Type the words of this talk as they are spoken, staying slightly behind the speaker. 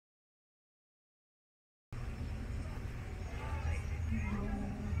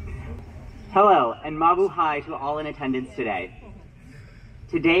Hello, and Mabu Hai to all in attendance today.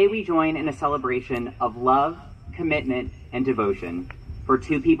 Today we join in a celebration of love, commitment, and devotion for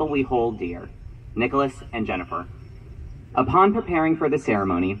two people we hold dear, Nicholas and Jennifer. Upon preparing for the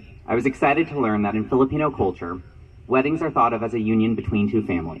ceremony, I was excited to learn that in Filipino culture, weddings are thought of as a union between two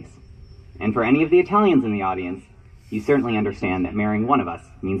families. And for any of the Italians in the audience, you certainly understand that marrying one of us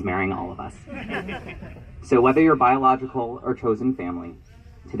means marrying all of us. So whether you're biological or chosen family,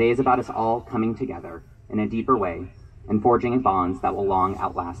 today is about us all coming together in a deeper way and forging bonds that will long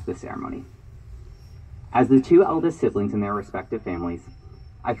outlast the ceremony. As the two eldest siblings in their respective families,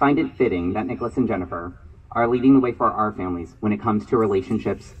 I find it fitting that Nicholas and Jennifer are leading the way for our families when it comes to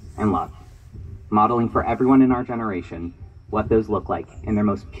relationships and love, modeling for everyone in our generation what those look like in their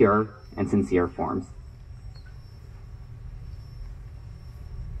most pure and sincere forms.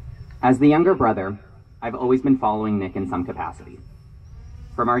 As the younger brother, I've always been following Nick in some capacity.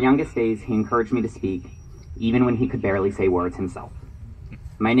 From our youngest days, he encouraged me to speak, even when he could barely say words himself.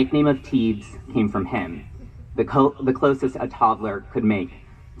 My nickname of Teebs came from him, the closest a toddler could make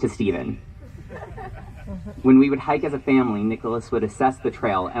to Steven. When we would hike as a family, Nicholas would assess the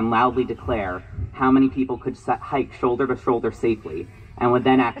trail and loudly declare how many people could hike shoulder to shoulder safely, and would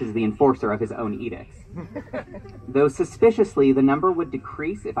then act as the enforcer of his own edicts. Though suspiciously, the number would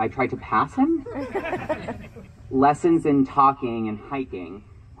decrease if I tried to pass him. Lessons in talking and hiking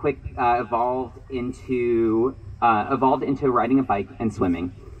evolved into riding a bike and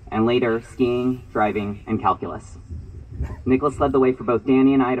swimming, and later skiing, driving, and calculus. Nicholas led the way for both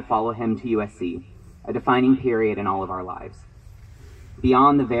Danny and I to follow him to USC, a defining period in all of our lives.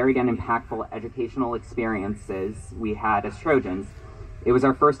 Beyond the varied and impactful educational experiences we had as Trojans, it was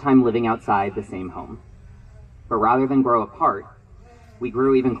our first time living outside the same home. But rather than grow apart, we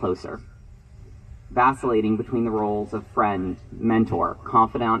grew even closer, vacillating between the roles of friend, mentor,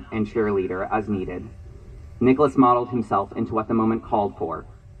 confidant, and cheerleader as needed. Nicholas modeled himself into what the moment called for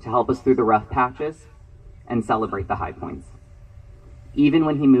to help us through the rough patches and celebrate the high points. Even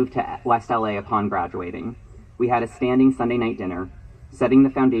when he moved to West LA upon graduating, we had a standing Sunday night dinner, setting the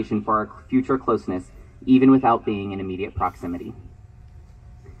foundation for our future closeness, even without being in immediate proximity.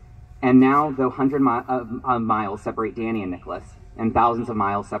 And now, though hundreds of miles separate Danny and Nicholas, and thousands of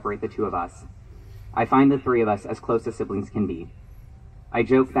miles separate the two of us, I find the three of us as close as siblings can be. I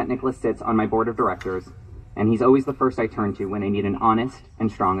joke that Nicholas sits on my board of directors, and he's always the first I turn to when I need an honest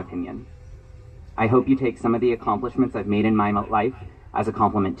and strong opinion. I hope you take some of the accomplishments I've made in my life as a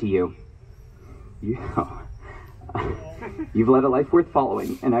compliment to you. You've led a life worth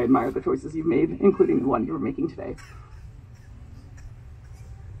following, and I admire the choices you've made, including the one you were making today.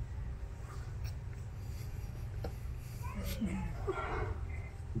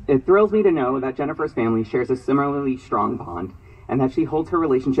 It thrills me to know that Jennifer's family shares a similarly strong bond, and that she holds her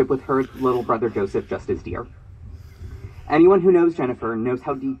relationship with her little brother Joseph just as dear. Anyone who knows Jennifer knows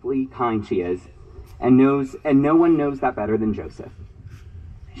how deeply kind she is, and no one knows that better than Joseph.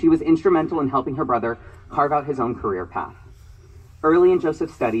 She was instrumental in helping her brother carve out his own career path. Early in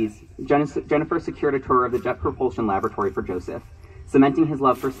Joseph's studies, Jennifer secured a tour of the Jet Propulsion Laboratory for Joseph, cementing his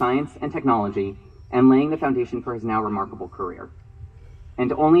love for science and technology, and laying the foundation for his now remarkable career.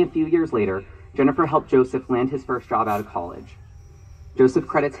 And only a few years later, Jennifer helped Joseph land his first job out of college. Joseph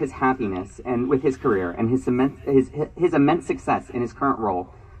credits his happiness with his career and his immense success in his current role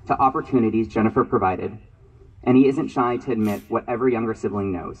to opportunities Jennifer provided. And he isn't shy to admit what every younger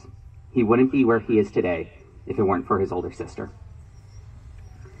sibling knows. He wouldn't be where he is today if it weren't for his older sister.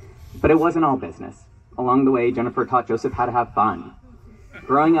 But it wasn't all business. Along the way, Jennifer taught Joseph how to have fun.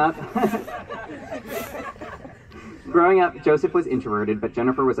 Growing up, Joseph was introverted, but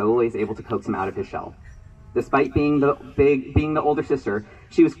Jennifer was always able to coax him out of his shell. Despite being the older sister,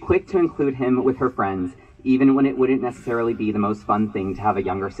 she was quick to include him with her friends, even when it wouldn't necessarily be the most fun thing to have a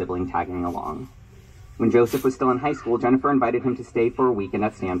younger sibling tagging along. When Joseph was still in high school, Jennifer invited him to stay for a weekend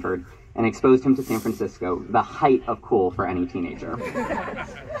at Stanford and exposed him to San Francisco, the height of cool for any teenager.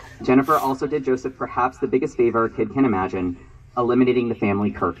 Jennifer also did Joseph perhaps the biggest favor a kid can imagine, eliminating the family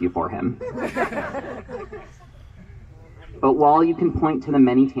curfew for him. But while you can point to the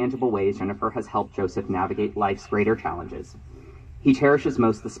many tangible ways Jennifer has helped Joseph navigate life's greater challenges, he cherishes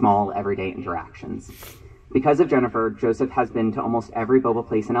most the small, everyday interactions. Because of Jennifer, Joseph has been to almost every boba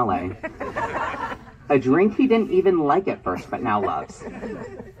place in LA, a drink he didn't even like at first but now loves.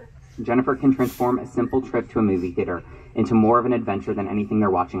 Jennifer can transform a simple trip to a movie theater into more of an adventure than anything they're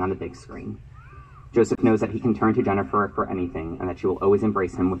watching on the big screen. Joseph knows that he can turn to Jennifer for anything, and that she will always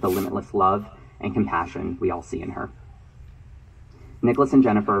embrace him with the limitless love and compassion we all see in her. Nicholas and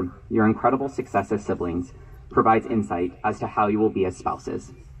Jennifer, your incredible success as siblings provides insight as to how you will be as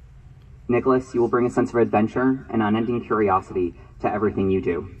spouses. Nicholas, you will bring a sense of adventure and unending curiosity to everything you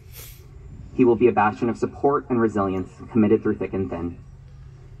do. He will be a bastion of support and resilience, committed through thick and thin.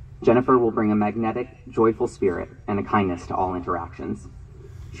 Jennifer will bring a magnetic, joyful spirit and a kindness to all interactions.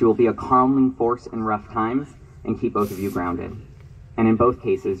 She will be a calming force in rough times and keep both of you grounded. And in both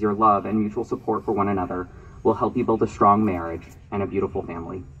cases, your love and mutual support for one another will help you build a strong marriage and a beautiful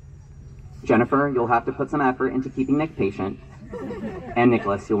family. Jennifer, you'll have to put some effort into keeping Nick patient. And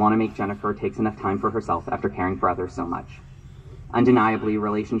Nicholas, you'll want to make Jennifer take enough time for herself after caring for others so much. Undeniably,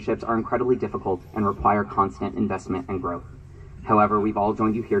 relationships are incredibly difficult and require constant investment and growth. However, we've all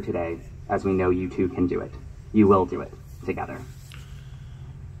joined you here today as we know you two can do it. You will do it together.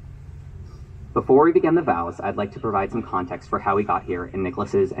 Before we begin the vows, I'd like to provide some context for how we got here in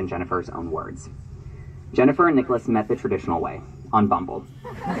Nicholas's and Jennifer's own words. Jennifer and Nicholas met the traditional way, on Bumble.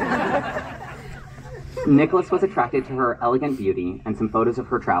 Nicholas was attracted to her elegant beauty and some photos of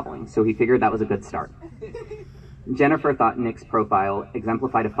her traveling, so he figured that was a good start. Jennifer thought Nick's profile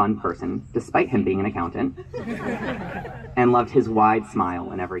exemplified a fun person, despite him being an accountant, and loved his wide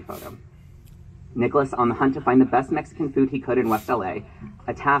smile in every photo. Nicholas, on the hunt to find the best Mexican food he could in West LA,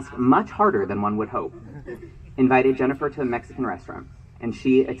 a task much harder than one would hope, invited Jennifer to a Mexican restaurant, and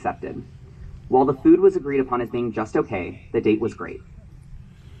she accepted. While the food was agreed upon as being just okay, the date was great.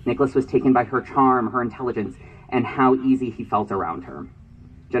 Nicholas was taken by her charm, her intelligence, and how easy he felt around her.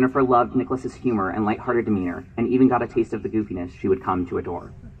 Jennifer loved Nicholas's humor and lighthearted demeanor, and even got a taste of the goofiness she would come to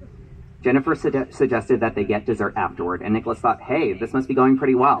adore. Jennifer suggested that they get dessert afterward, and Nicholas thought, hey, this must be going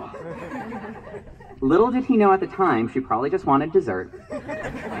pretty well. Little did he know at the time, she probably just wanted dessert,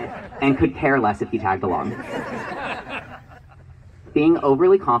 and could care less if he tagged along. Being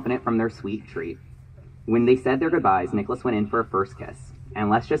overly confident from their sweet treat, when they said their goodbyes, Nicholas went in for a first kiss. And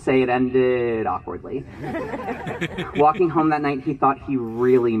let's just say it ended awkwardly. Walking home that night, he thought he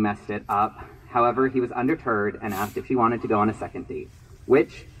really messed it up. However, he was undeterred and asked if she wanted to go on a second date,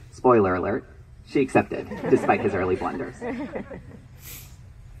 which, spoiler alert, she accepted, despite his early blunders.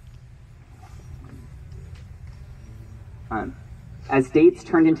 As dates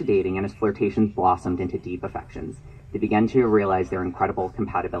turned into dating and as flirtations blossomed into deep affections, they began to realize their incredible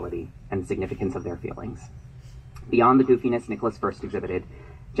compatibility and the significance of their feelings. Beyond the goofiness Nicholas first exhibited,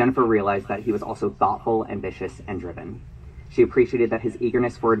 Jennifer realized that he was also thoughtful, ambitious, and driven. She appreciated that his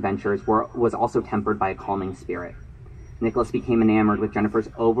eagerness for adventures was also tempered by a calming spirit. Nicholas became enamored with Jennifer's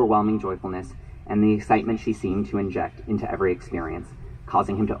overwhelming joyfulness and the excitement she seemed to inject into every experience,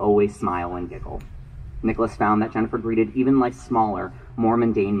 causing him to always smile and giggle. Nicholas found that Jennifer greeted even life's smaller, more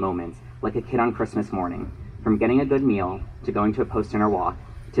mundane moments, like a kid on Christmas morning, from getting a good meal to going to a post-dinner walk,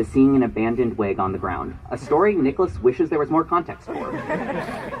 to seeing an abandoned wig on the ground, a story Nicholas wishes there was more context for.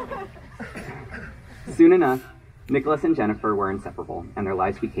 Soon enough, Nicholas and Jennifer were inseparable, and their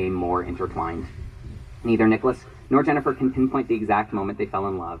lives became more intertwined. Neither Nicholas nor Jennifer can pinpoint the exact moment they fell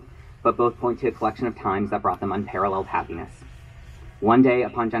in love, but both point to a collection of times that brought them unparalleled happiness. One day,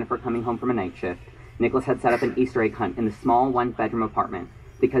 upon Jennifer coming home from a night shift, Nicholas had set up an Easter egg hunt in the small one-bedroom apartment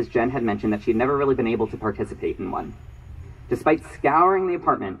because Jen had mentioned that she had never really been able to participate in one. Despite scouring the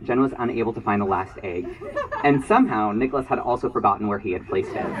apartment, Jen was unable to find the last egg, and somehow Nicholas had also forgotten where he had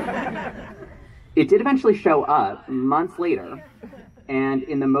placed it. It did eventually show up months later, and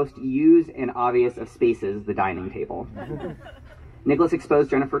in the most used and obvious of spaces, the dining table. Nicholas exposed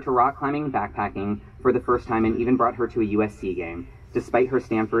Jennifer to rock climbing and backpacking for the first time and even brought her to a USC game, despite her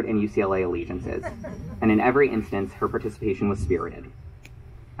Stanford and UCLA allegiances. And in every instance, her participation was spirited.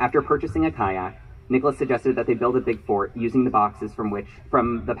 After purchasing a kayak, Nicholas suggested that they build a big fort using the boxes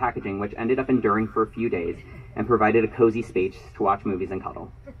from the packaging, which ended up enduring for a few days and provided a cozy space to watch movies and cuddle.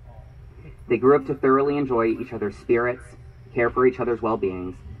 They grew up to thoroughly enjoy each other's spirits, care for each other's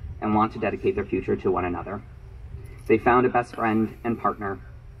well-beings, and want to dedicate their future to one another. They found a best friend and partner,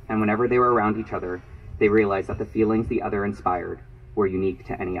 and whenever they were around each other, they realized that the feelings the other inspired were unique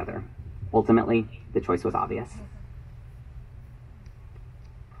to any other. Ultimately, the choice was obvious.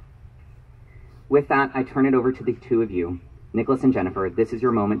 With that, I turn it over to the two of you. Nicholas and Jennifer, this is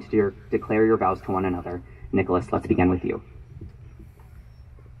your moment to declare your vows to one another. Nicholas, let's begin with you.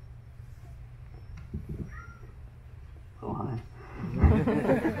 Oh, hi.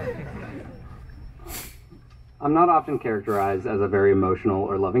 I'm not often characterized as a very emotional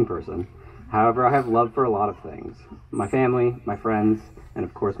or loving person. However, I have love for a lot of things. My family, my friends, and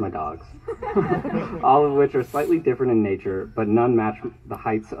of course my dogs. All of which are slightly different in nature, but none match the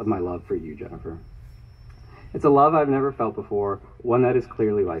heights of my love for you, Jennifer. It's a love I've never felt before, one that is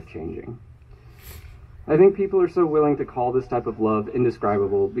clearly life-changing. I think people are so willing to call this type of love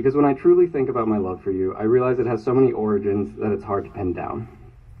indescribable because when I truly think about my love for you, I realize it has so many origins that it's hard to pin down.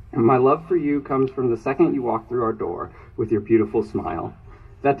 And my love for you comes from the second you walk through our door with your beautiful smile.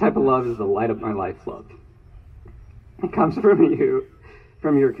 That type of love is the light of my life, love. It comes from you,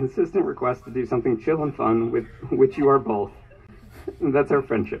 from your consistent request to do something chill and fun, with which you are both. And that's our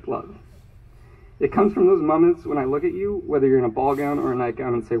friendship, love. It comes from those moments when I look at you, whether you're in a ball gown or a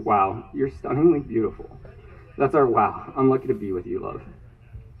nightgown, and say, wow, you're stunningly beautiful. That's our wow. I'm lucky to be with you, love.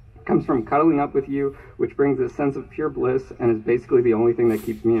 It comes from cuddling up with you, which brings a sense of pure bliss and is basically the only thing that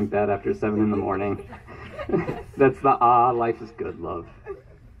keeps me in bed after 7 in the morning. That's the life is good, love.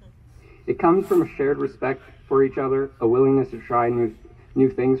 It comes from a shared respect for each other, a willingness to try new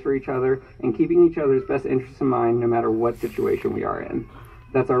things for each other, and keeping each other's best interests in mind no matter what situation we are in.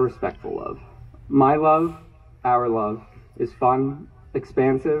 That's our respectful love. My love, our love, is fun,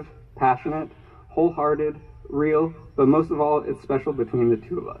 expansive, passionate, wholehearted, real, but most of all, it's special between the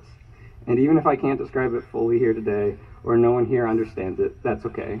two of us. And even if I can't describe it fully here today, or no one here understands it, that's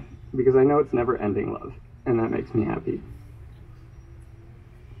okay, because I know it's never-ending love, and that makes me happy.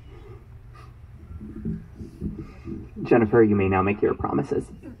 Jennifer, you may now make your promises.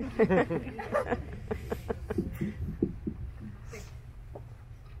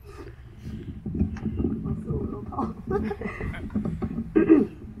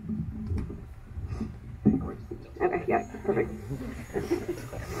 Okay, yeah, perfect.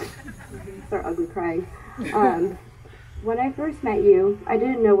 Start ugly crying. When I first met you, I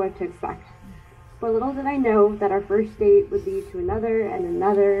didn't know what to expect. But little did I know that our first date would lead to another and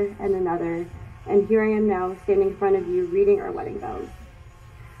another and another, and here I am now, standing in front of you, reading our wedding vows.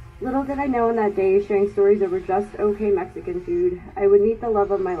 Little did I know on that day, sharing stories over just okay Mexican food, I would meet the love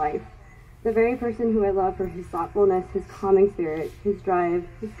of my life. The very person who I love for his thoughtfulness, his calming spirit, his drive,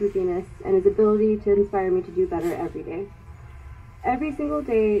 his goofiness, and his ability to inspire me to do better every day. Every single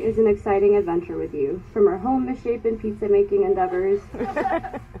day is an exciting adventure with you, from our home misshapen pizza-making endeavors,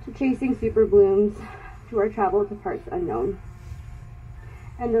 to chasing super blooms, to our travel to parts unknown.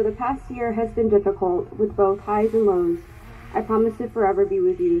 And though the past year has been difficult, with both highs and lows, I promise to forever be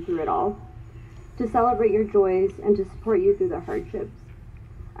with you through it all, to celebrate your joys and to support you through the hardships.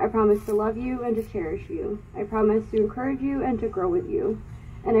 I promise to love you and to cherish you. I promise to encourage you and to grow with you.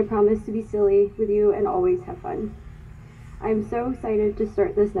 And I promise to be silly with you and always have fun. I am so excited to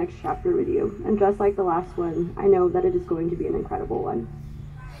start this next chapter with you. And just like the last one, I know that it is going to be an incredible one.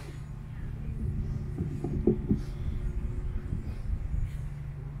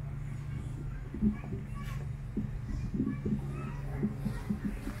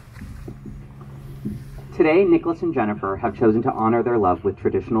 Today, Nicholas and Jennifer have chosen to honor their love with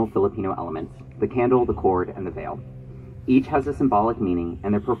traditional Filipino elements, the candle, the cord, and the veil. Each has a symbolic meaning,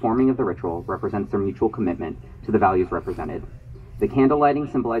 and their performing of the ritual represents their mutual commitment to the values represented. The candle lighting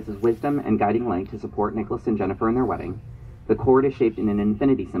symbolizes wisdom and guiding light to support Nicholas and Jennifer in their wedding. The cord is shaped in an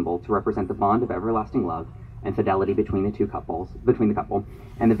infinity symbol to represent the bond of everlasting love and fidelity between the couple,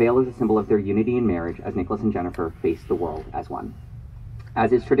 and the veil is a symbol of their unity in marriage as Nicholas and Jennifer face the world as one.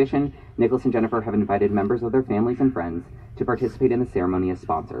 As is tradition, Nicholas and Jennifer have invited members of their families and friends to participate in the ceremony as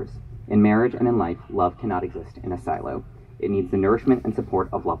sponsors. In marriage and in life, love cannot exist in a silo. It needs the nourishment and support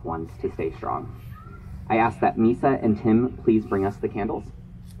of loved ones to stay strong. I ask that Misa and Tim please bring us the candles.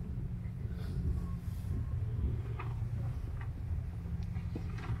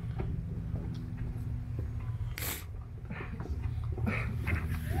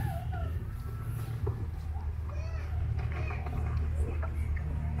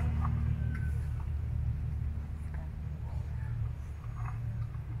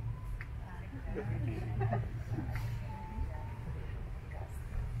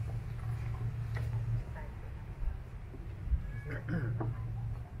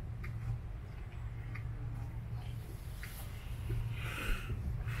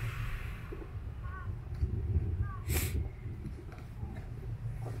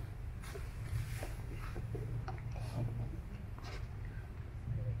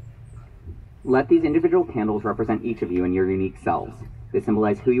 Let these individual candles represent each of you in your unique selves. They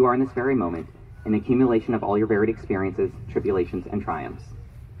symbolize who you are in this very moment, an accumulation of all your varied experiences, tribulations, and triumphs.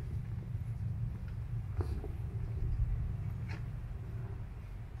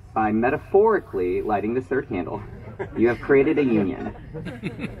 By metaphorically lighting this third candle, you have created a union.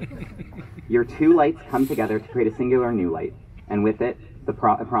 Your two lights come together to create a singular new light, and with it, a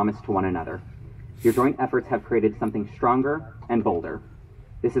promise to one another. Your joint efforts have created something stronger and bolder.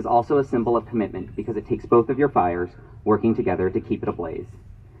 This is also a symbol of commitment because it takes both of your fires working together to keep it ablaze.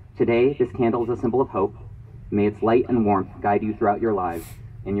 Today, this candle is a symbol of hope. May its light and warmth guide you throughout your lives,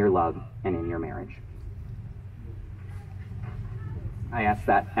 in your love, and in your marriage. I ask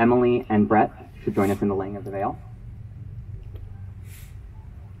that Emily and Brett should join us in the laying of the veil.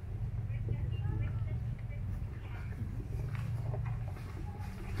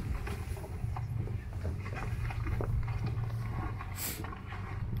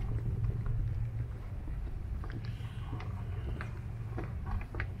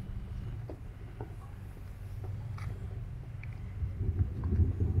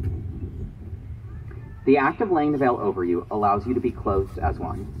 The act of laying the veil over you allows you to be clothed as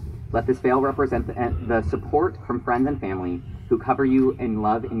one. Let this veil represent the support from friends and family who cover you in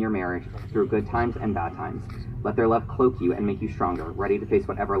love in your marriage through good times and bad times. Let their love cloak you and make you stronger, ready to face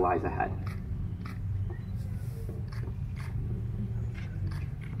whatever lies ahead.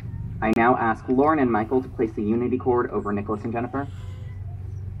 I now ask Lauren and Michael to place the unity cord over Nicholas and Jennifer.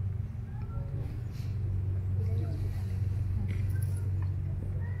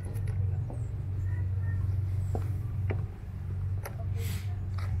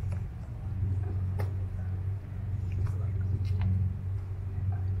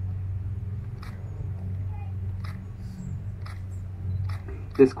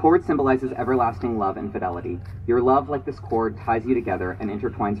 This cord symbolizes everlasting love and fidelity. Your love, like this cord, ties you together and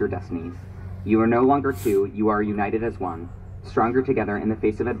intertwines your destinies. You are no longer two, you are united as one, stronger together in the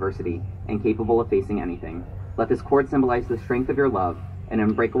face of adversity and capable of facing anything. Let this cord symbolize the strength of your love, an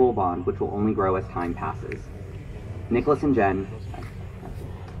unbreakable bond which will only grow as time passes. Nicholas and Jen.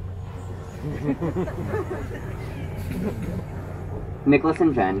 Nicholas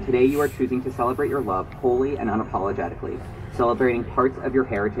and Jen, today you are choosing to celebrate your love wholly and unapologetically, celebrating parts of your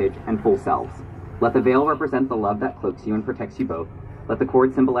heritage and full selves. Let the veil represent the love that cloaks you and protects you both. Let the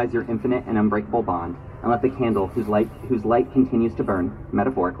cord symbolize your infinite and unbreakable bond, and let the candle, whose light continues to burn,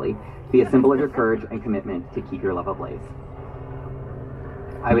 metaphorically, be a symbol of your courage and commitment to keep your love ablaze.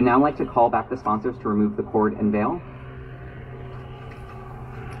 I would now like to call back the sponsors to remove the cord and veil.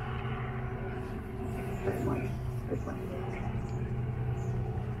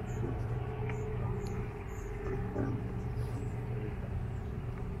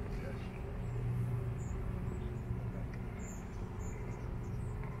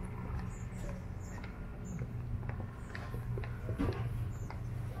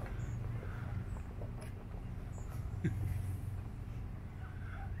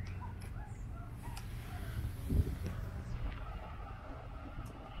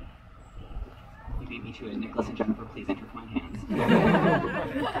 Me to it. Nicholas and Jennifer, please intertwine hands.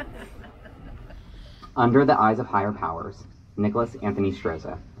 Under the eyes of higher powers, Nicholas Anthony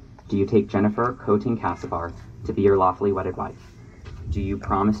Strozza, do you take Jennifer Casabar to be your lawfully wedded wife? Do you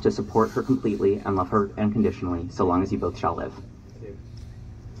promise to support her completely and love her unconditionally so long as you both shall live?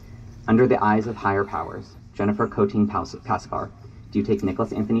 Under the eyes of higher powers, Jennifer Casabar, do you take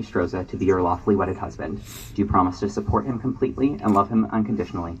Nicholas Anthony Strozza to be your lawfully wedded husband? Do you promise to support him completely and love him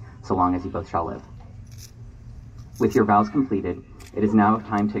unconditionally so long as you both shall live? With your vows completed, it is now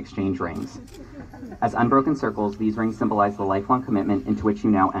time to exchange rings. As unbroken circles, these rings symbolize the lifelong commitment into which you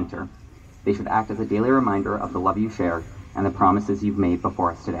now enter. They should act as a daily reminder of the love you share and the promises you've made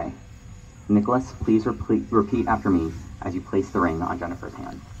before us today. Nicholas, please repeat after me as you place the ring on Jennifer's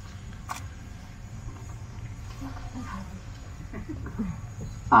hand.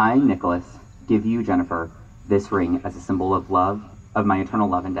 I, Nicholas, give you, Jennifer, this ring as a symbol of love, of my eternal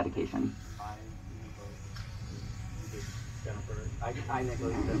love and dedication. I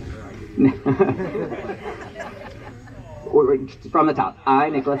Nicholas, from the top. I,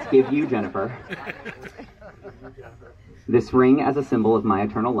 Nicholas, give you, Jennifer, this ring as a symbol of my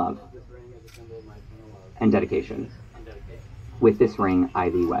eternal love and dedication. With this ring, I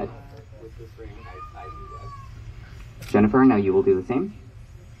thee wed. Jennifer, now you will do the same.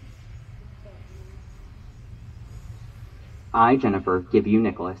 I, Jennifer, give you,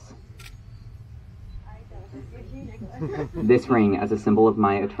 Nicholas, this ring as a symbol of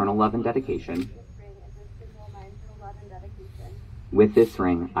my eternal love and dedication. With this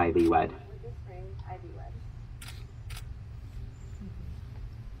ring, I thee wed.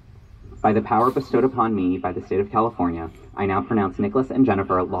 By the power bestowed upon me by the state of California, I now pronounce Nicholas and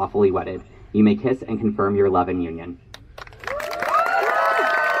Jennifer lawfully wedded. You may kiss and confirm your love and union.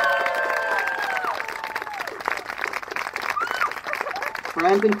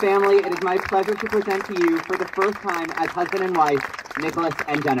 Friends and family, it is my pleasure to present to you for the first time as husband and wife, Nicholas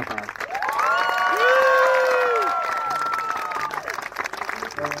and Jennifer.